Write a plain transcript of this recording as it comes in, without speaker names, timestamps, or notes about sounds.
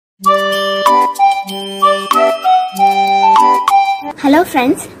Hello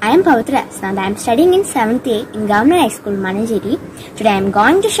friends, I am Pavitra and I am studying in 7th A in Government High School, Manajeri. Today I am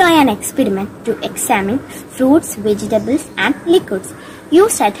going to show you an experiment to examine fruits, vegetables and liquids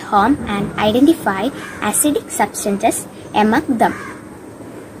used at home and identify acidic substances among them.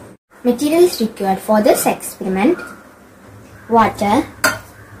 Materials required for this experiment: water,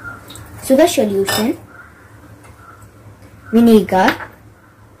 sugar solution, vinegar,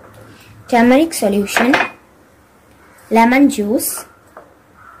 turmeric solution, lemon juice,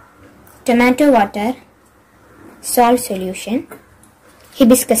 tomato water, salt solution,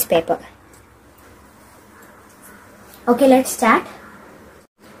 hibiscus paper. Okay, let's start.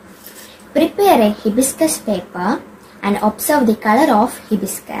 Prepare a hibiscus paper and observe the color of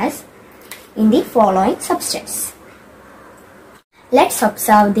hibiscus in the following substance. Let's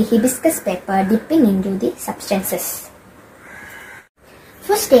observe the hibiscus paper dipping into the substances.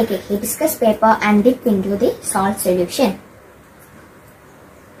 First, take a hibiscus paper and dip into the salt solution.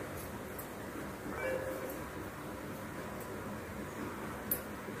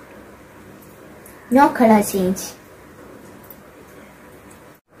 No color change.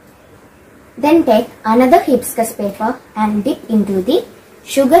 Then take another hibiscus paper and dip into the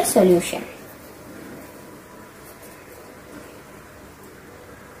sugar solution.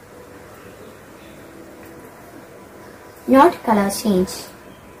 Not color change.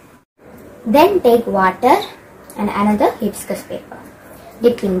 Then take water and another hibiscus paper.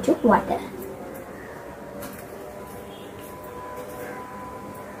 Dip into water.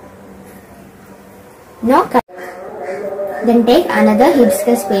 No color. Then take another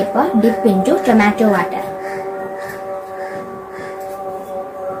hibiscus paper, dip into tomato water.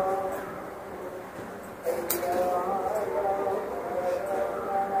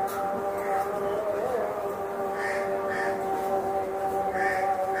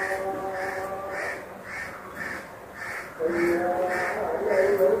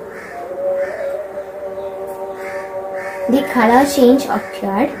 The color change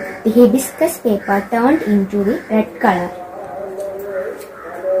occurred. The hibiscus paper turned into the red color.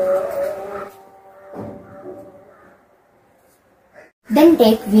 Then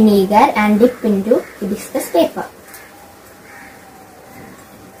take vinegar and dip into hibiscus paper.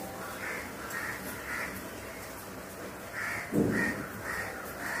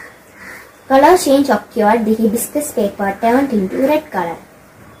 Color change occurred. The hibiscus paper turned into red color.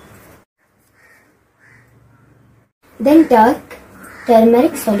 Then take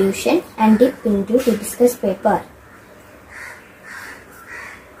turmeric solution and dip into hibiscus paper.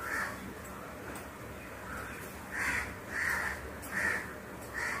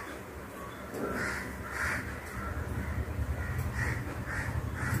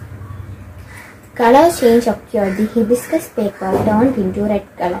 Color change occurred. The hibiscus paper turned into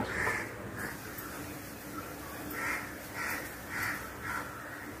red color.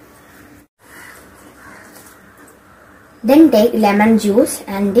 Then take lemon juice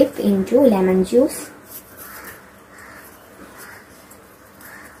and dip into lemon juice.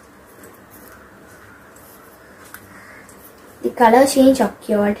 The color change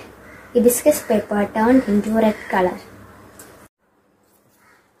occurred. Hibiscus paper turned into red color.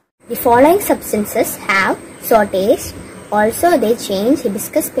 The following substances have sautés. Also, they change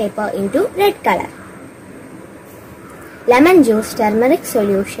hibiscus paper into red color. Lemon juice, turmeric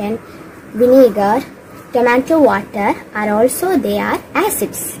solution, vinegar, tomato water are also they are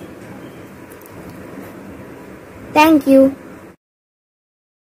acids. Thank you.